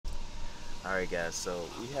Alright guys, so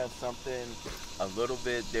we have something a little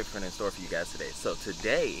bit different in store for you guys today. So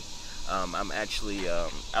today, I'm actually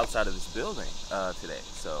outside of this building today.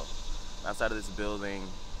 So outside of this building,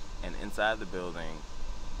 and inside the building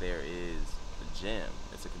there is a gym.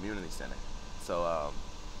 It's a community center. So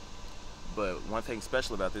but one thing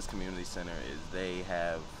special about this community center is they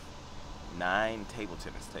have 9 table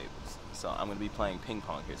tennis tables. So I'm going to be playing ping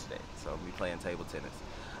pong here today. So I'm going to be playing table tennis.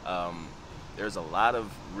 There's a lot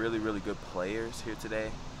of really good players here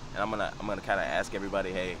today, and I'm gonna kind of ask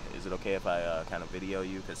everybody, hey, is it okay if I kind of video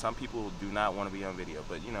you? Because some people do not want to be on video,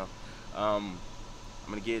 but you know, I'm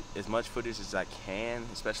gonna get as much footage as I can,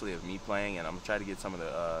 especially of me playing, and I'm gonna try to get some of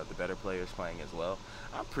the better players playing as well.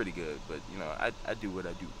 I'm pretty good, but you know, I do what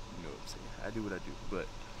I do. You know what I'm saying? I do what I do, but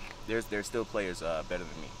there's still players better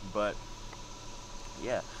than me. But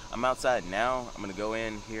yeah, I'm outside now. I'm gonna go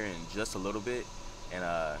in here in just a little bit, and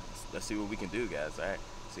let's see what we can do, guys. All right,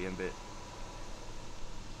 see you in a bit.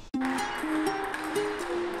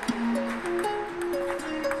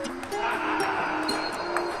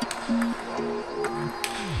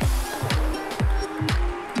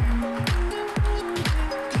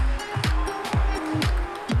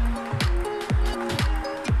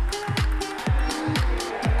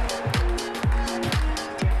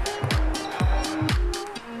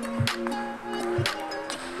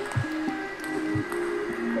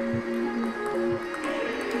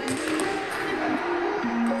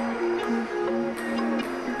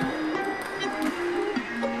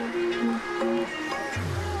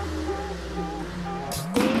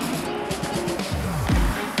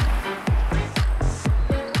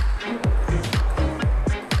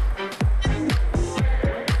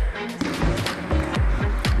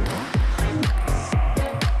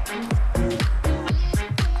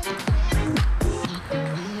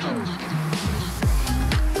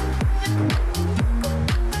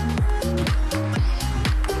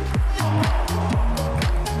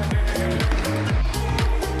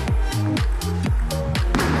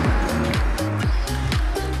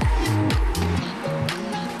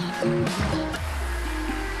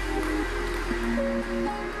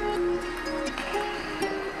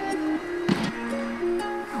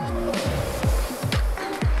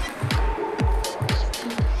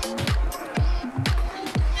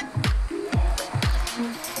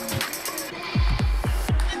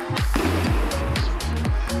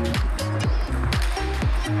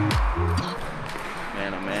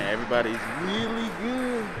 Everybody's really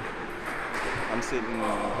good. I'm sitting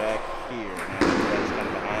back here. Everybody's kind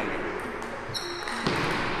of behind me.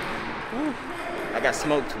 Whew. I got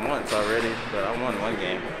smoked once already, but I won one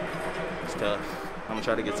game. It's tough. I'm gonna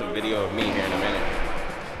try to get some video of me here in a minute.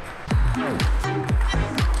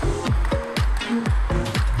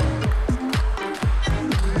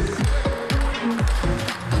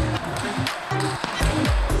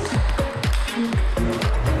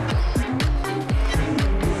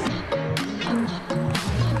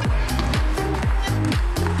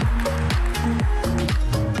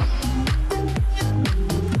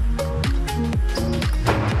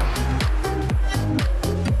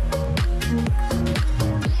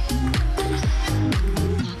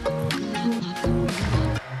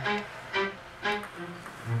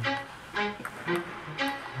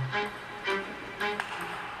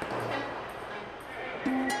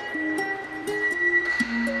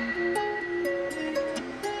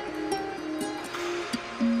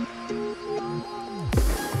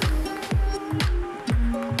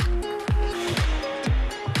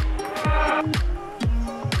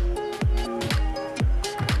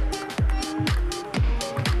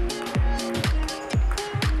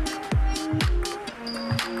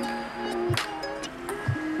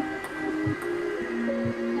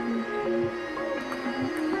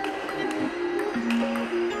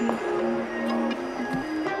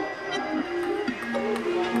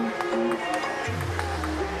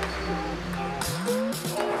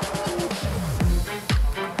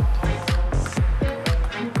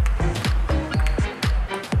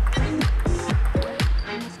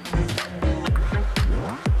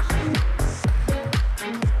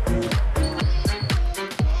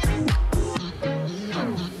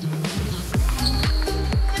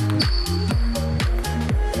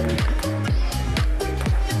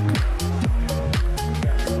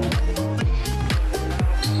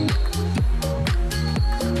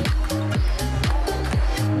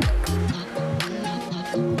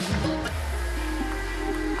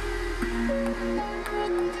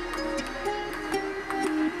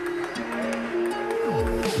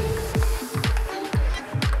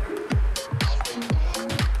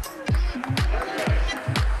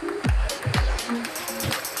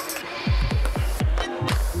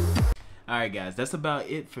 Alright guys, that's about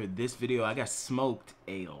it for this video. I got smoked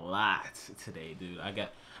a lot today, dude. I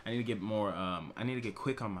need to get more I need to get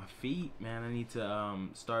quick on my feet, man. I need to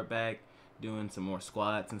start back doing some more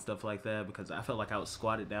squats and stuff like that, because I felt like I was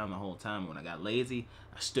squatted down the whole time. When I got lazy,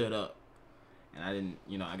 I stood up and I didn't,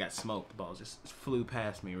 you know, I got smoked. The ball just flew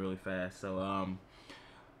past me really fast. So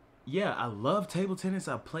yeah, I love table tennis.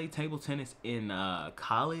 I played table tennis in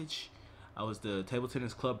college. I was the table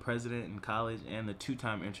tennis club president in college and the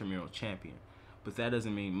 2-time intramural champion. But that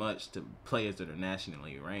doesn't mean much to players that are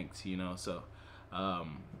nationally ranked, you know. So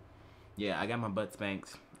yeah, I got my butt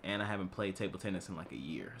spanked, and I haven't played table tennis in like a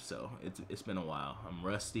year. So it's been a while. I'm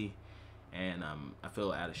rusty, and I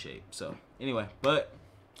feel out of shape. So anyway, but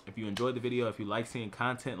if you enjoyed the video, if you like seeing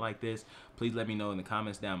content like this, please let me know in the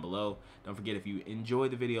comments down below. Don't forget, if you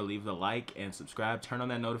enjoyed the video, leave a like and subscribe. Turn on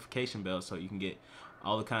that notification bell so you can get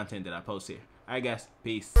all the content that I post here. Alright guys,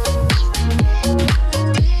 peace.